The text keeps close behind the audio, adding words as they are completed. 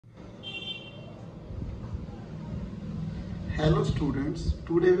Hello students,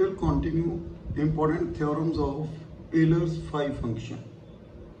 today we will continue important theorems of Euler's phi function.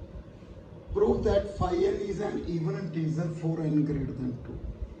 Prove that phi n is an even integer for n greater than 2.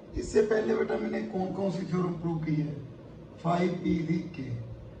 इससे पहले बेटा मैंने कौन कौन सी theorem prove की है? phi p the k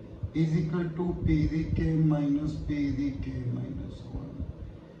is equal to p the k minus p the k minus 1.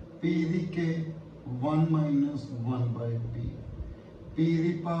 p the k 1 minus 1 by p. p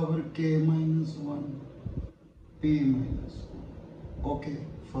the power k minus 1. p minus 1. Okay,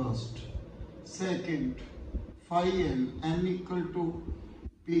 first. Second, phi n equal to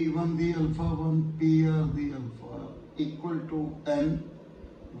p1 the alpha 1, pr the alpha equal to n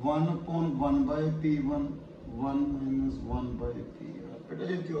 1 upon 1 by p1, 1 minus 1 by pr.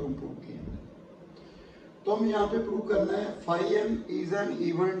 बेटा ये theorem prove किया है, तो हम यहाँ पे prove करना है phi n is an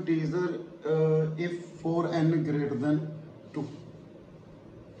even integer if for n greater than 2.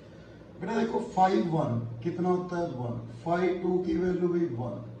 बेटा देखो phi 1 कितना होता है 1, phi 2 की वैल्यू भी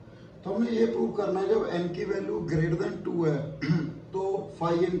 1, तो हमने ये प्रूव करना है जब n की वैल्यू ग्रेटर देन 2 है तो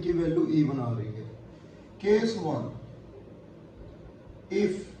phi n की वैल्यू इवन आ रही है. Case 1,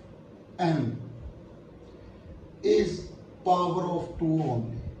 if n is power of 2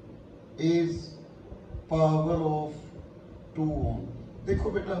 only, is power of 2 only.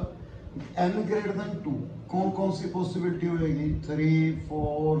 देखो बेटा n ग्रेटर देन 2 कौन कौन सी पॉसिबिलिटी होगी? 3,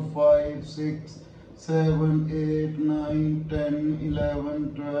 4, 5, 6, 7, 8, 9, 10, 11,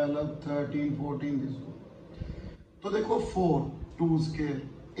 12, 13, 14 दिस वन. तो देखो 4 2 स्केयर,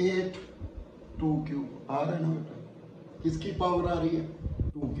 8 2 क्यूब आ रहा है ना बेटा, किसकी पावर आ रही है?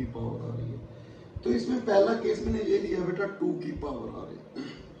 2 की पावर आ रही है. तो इसमें पहला केस मैंने ये लिया बेटा 2 की पावर आ रही है.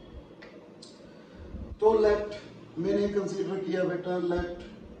 तो लेट मैंने कंसीडर किया बेटा late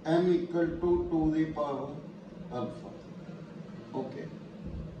n equal to 2 the power alpha. Okay,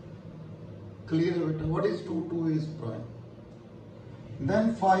 clear है बेटा? What is 2? 2 is prime. Then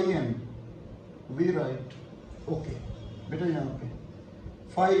phi n we write, okay बेटा यहाँ पे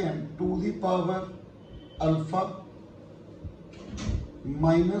phi n 2 the power alpha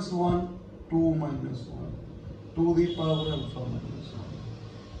minus 1 2 minus 1 2 the power alpha minus 1.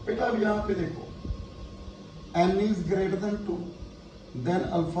 बेटा अब यहाँ पे देखो n is greater than 2 then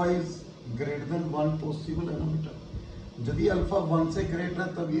alpha is greater than 1 possible है ना बेटा? यदि अल्फा 1 से ग्रेटर है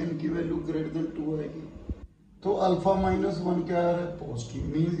तभी n की वैल्यू ग्रेटर देन 2 आएगी. तो अल्फा माइनस 1 क्या आ रहा है? पॉजिटिव,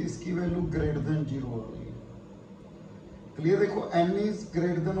 मींस इसकी वैल्यू ग्रेटर देन 0 आ रही है. क्लियर? देखो n इज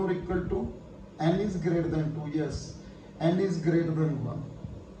ग्रेटर देन और equal to n is greater than 2, yes n is greater than 1.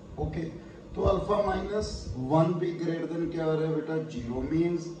 Okay, तो अल्फा माइनस 1 भी ग्रेटर देन क्या आ रहा है बेटा? 0,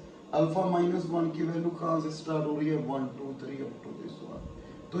 मींस अल्फा माइनस 1 की वैल्यू कहाँ से स्टार्ट हो रही है? 1 2 3 अप टू दिस वन.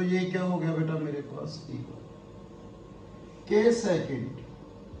 तो ये क्या हो गया बेटा मेरे पास? इक्वल. केस सेकंड,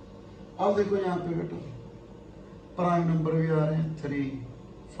 अब देखो यहाँ पे बेटा प्राइम नंबर भी आ रहे हैं 3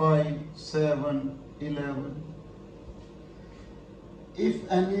 5 7 11. इफ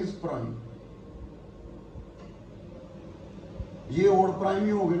n इज प्राइम, ये ओड प्राइम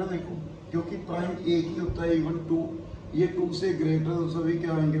ही हो गए ना देखो, क्योंकि प्राइम एक ही होता है इवन 2, ये 2 से ग्रेटर तो सभी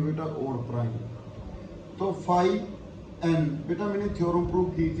क्या आएंगे बेटा? Odd prime. तो phi n बेटा मैंने थ्योरम प्रूव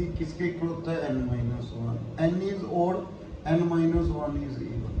की थी किसके इक्वल होता है? n minus 1. n is odd, n minus 1 is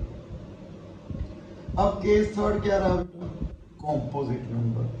even. अब केस थर्ड क्या रहा बेटा? कॉम्पोजिट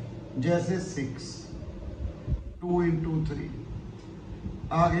नंबर, जैसे 6 2 into 3,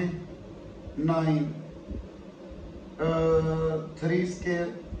 आगे 9 3 स्केयर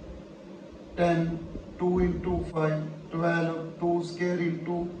 10 2 into 5 12 2 स्केयर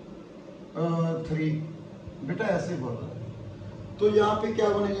into 3. बेटा ऐसे बढ़ रहा है, तो यहाँ पे क्या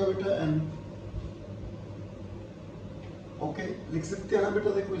बनेगा बेटा? n. ओके, लिख सकते हैं ना बेटा?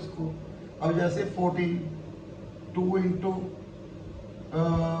 देखो इसको अब जैसे 14 2 into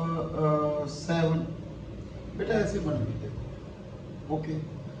 7 बेटा ऐसे बनेगी देखो. ओके,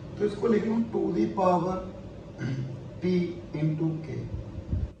 तो इसको लिख लूँ 2 the power t into k.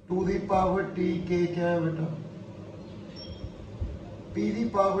 2 the power t, k क्या है बेटा? p the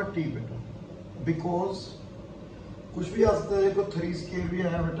power t बेटा, बिकॉज कुछ भी आ सकता है. देखो 3 स्केयर भी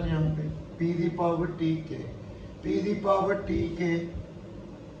आया बेटा यहाँ पे. p the power t k, p the power t k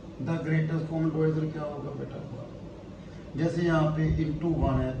the greatest common divisor क्या होगा बेटा? जैसे यहाँ पे इंटू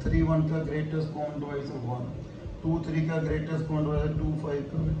 1 है, 3 1 का ग्रेटेस्ट कॉमन डिवाइजर 1, 2 3 का ग्रेटेस्ट कॉमन डिवाइजर 2 5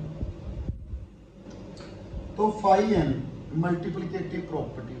 का बेटा. तो phi n मल्टीप्लिकेटिव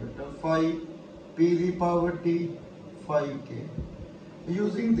प्रॉपर्टी बेटा, phi p the power t phi k.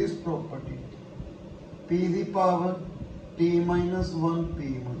 Using this property p the power t minus 1 p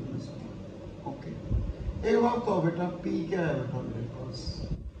minus 1. Okay, एक बात तो बेटा p क्या है बेटा मेरे पास?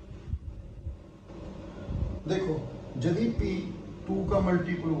 देखो यदि p 2 का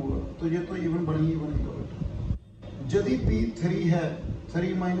मल्टीपल हुआ तो ये तो इवन बनी ही बनेगा बेटा। यदि p 3 है,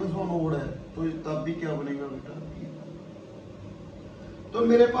 3 माइनस 1 ओड है, तो तब भी क्या बनेगा बेटा, तो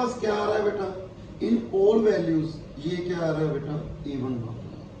मेरे पास क्या आ रहा है बेटा, इन ऑल वैल्यूज ये क्या आ रहा है बेटा, इवन आ रहा है।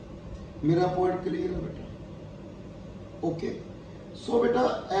 मेरा पॉइंट क्लियर है बेटा। ओके, सो बेटा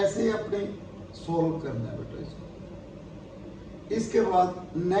ऐसे अपने सॉल्व करना है बेटा इसको। इसके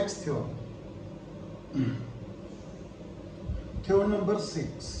बाद next theorem, theorem number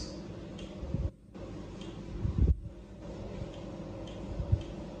 6।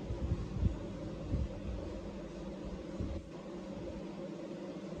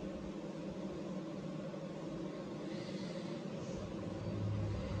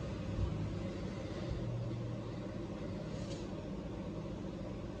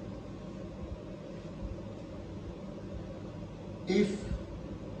 If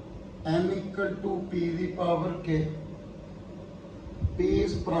n equal to p the power k, p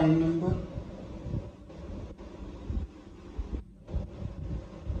is prime number,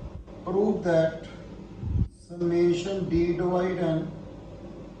 prove that summation d divide n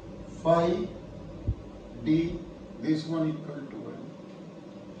phi d, this one equal to n।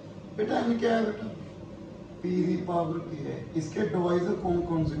 बेटा n क्या है बेटा, p the power k है, इसके divisor कौन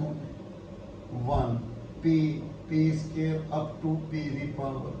कौन से होंगे, 1 p square up to p the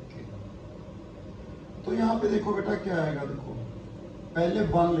power k। तो यहाँ पे देखो बेटा क्या आएगा, देखो पहले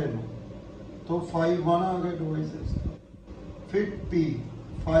 1 ले लो तो 5 1 आ गए डिवाइस इसका, फिर p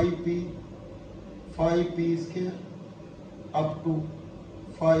 5p square up to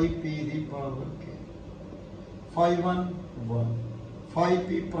 5p the power k, 5 1 1, 5p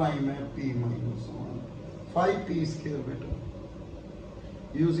prime है p माइनस 1, 5p स्क्वायर बेटा,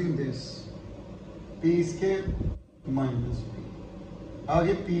 using this p square minus P,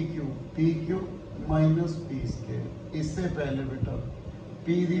 आगे P Q minus P square. इससे पहले बेटा p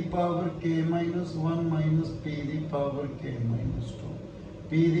the power k minus 1 minus p the power k minus 2,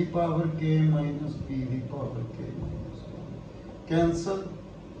 p the power k minus p the power k minus 1,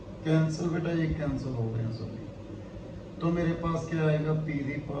 cancel बेटा, ये cancel हो गए सभी। तो मेरे पास क्या आएगा, p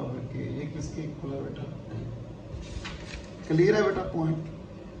दी पावर k, ये किसके इक्वल है बेटा, क्लियर है बेटा point.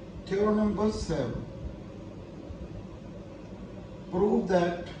 Theorem number 7, prove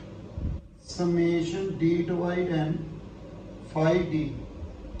that summation d divide n phi d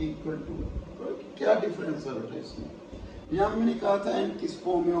equal to, क्या डिफरेंस है बेटा इसमें, यहाँ मैंने कहा था n किस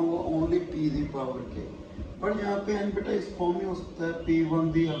फॉर्म में होगा, only p the power k, पर यहाँ पे n बेटा इस फॉर्म में हो सकता है p1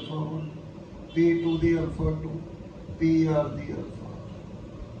 दी अल्फा 1, p2 दी अल्फा 2, pr दी अल्फा।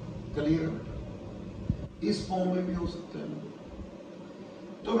 क्लियर है बेटा, इस फॉर्म में भी हो सकता है ना।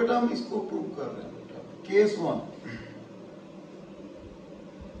 तो बेटा हम इसको प्रूव कर रहे हैं बेटा। Case 1,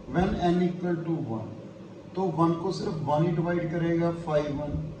 when n equal to 1, तो 1 को सिर्फ 1 ही डिवाइड करेगा, 5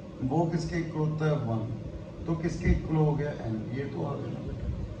 1, वो किसके इक्वल होता है 1, तो किसके इक्वल हो गया n, ये तो आ गया ना बेटा।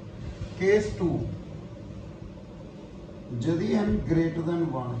 केस 2, यदि n ग्रेटर देन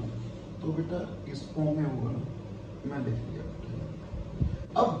 1 है तो बेटा इस फॉर्म में होगा ना, मैं लिख लिया बेटा।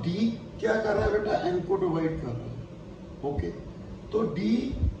 अब d क्या कर रहा है बेटा, n को डिवाइड कर रहा है। ओके, तो d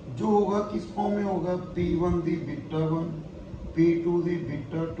जो होगा किस फॉर्म में होगा, p1 the beta 1, p2 the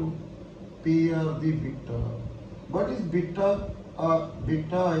beta 2, pr the beta. But इस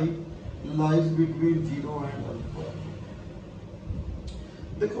beta i lies between 0 and alpha.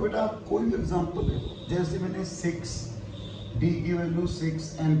 देखो बेटा आप कोई भी एग्जांपल ले लो, जैसे मैंने 6 d की वैल्यू 6,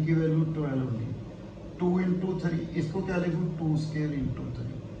 n की वैल्यू 12 ली, 2 into 3, इसको क्या लिखूं, 2 स्क्वायर into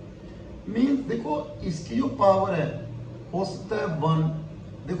 3। मीन्स देखो इसकी जो पावर है हो सकता है 1,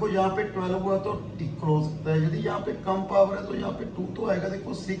 देखो यहाँ पे 12 हुआ तो इक्वल हो सकता है, यदि यहाँ पे कम पावर है तो यहाँ पे 2 तो आएगा।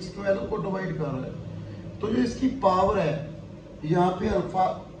 देखो 6 12 को डिवाइड कर रहा है, तो जो इसकी पावर है यहाँ पे अल्फा,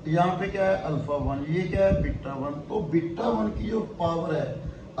 यहाँ पे क्या है अल्फा 1, ये क्या है बीटा 1, तो बीटा 1 की जो पावर है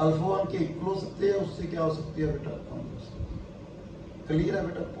अल्फा 1 के इक्वल हो सकती है, उससे क्या हो सकती है बेटा, कम हो सकती है। क्लियर है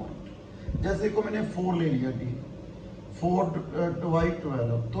बेटा पॉइंट। जैसे को मैंने 4 ले लिया, डी 4 डिवाइड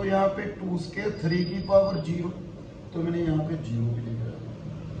 12, तो यहाँ पे 2 स्क्वायर 3 की पावर 0, तो मैंने यहाँ पे 0 भी लिखा है।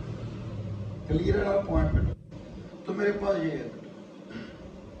 क्लियर है पॉइंट बेटा। तो मेरे पास ये है बेटा,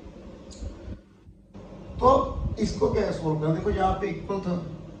 तो इसको क्या सोल्व करना, देखो यहाँ पे इक्वल था,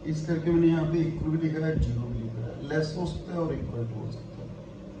 इस करके मैंने यहाँ पे इक्वल भी लिखा है, 0 भी लिखा है, लेस हो सकता है और इक्वल हो सकता है।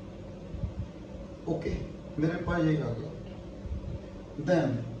 ओके, मेरे पास ये आ गया। Then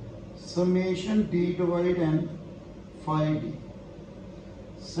summation d divide n phi d,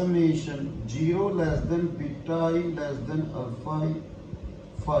 summation 0 less than beta i less than alpha i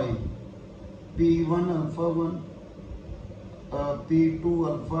phi, p1 alpha 1, p2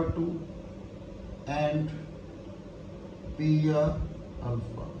 alpha 2 and P R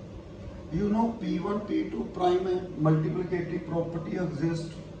alpha. You know P1 P2 prime है, multiplicative property exist,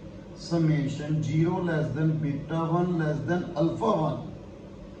 summation 0 less than beta 1 less than alpha 1,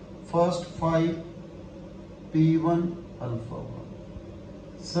 first 5 P1 alpha 1,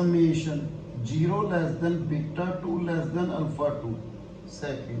 summation 0 less than beta 2 less than alpha 2,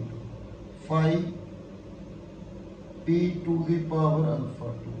 second 5 P to the power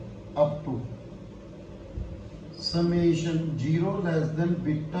alpha 2 up to summation 0 less than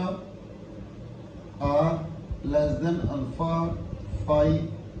beta are less than alpha 5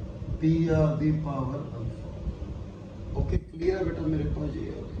 P are the power alpha. Okay, clear है बेटा मेरे पास ये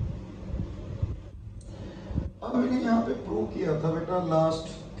है। अब मैंने यहाँ पे prove किया था बेटा, लास्ट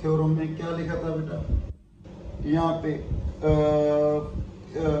थ्योरम में क्या लिखा था बेटा, यहाँ पे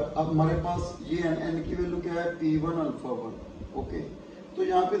अब हमारे पास ये n की वैल्यू क्या है, P1 अल्फा 1। ओके, तो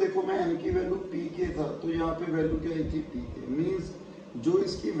यहाँ पे देखो मैं n की वैल्यू P के था, तो यहाँ पे वैल्यू क्या आई थी P के, मीन्स जो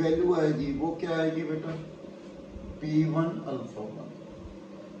इसकी वैल्यू आएगी वो क्या आएगी बेटा, P1 अल्फा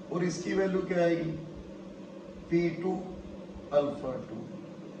 1, और इसकी वैल्यू क्या आएगी P2 अल्फा 2,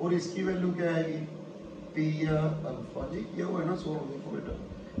 और इसकी वैल्यू क्या आएगी PR अल्फा। जी किया हुआ है ना सॉल्व, देखो बेटा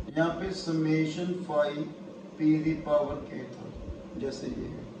यहाँ पे summation 5 P the power K था, जैसे ये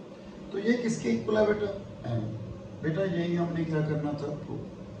है, तो ये किसके इक्वल है बेटा, m। बेटा यही हमने क्या करना था, प्रूव।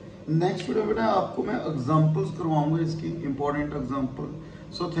 नेक्स्ट वीडियो बेटा आपको मैं एग्जांपल्स करवाऊंगा, इसकी important example.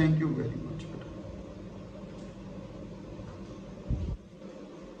 So thank you very much.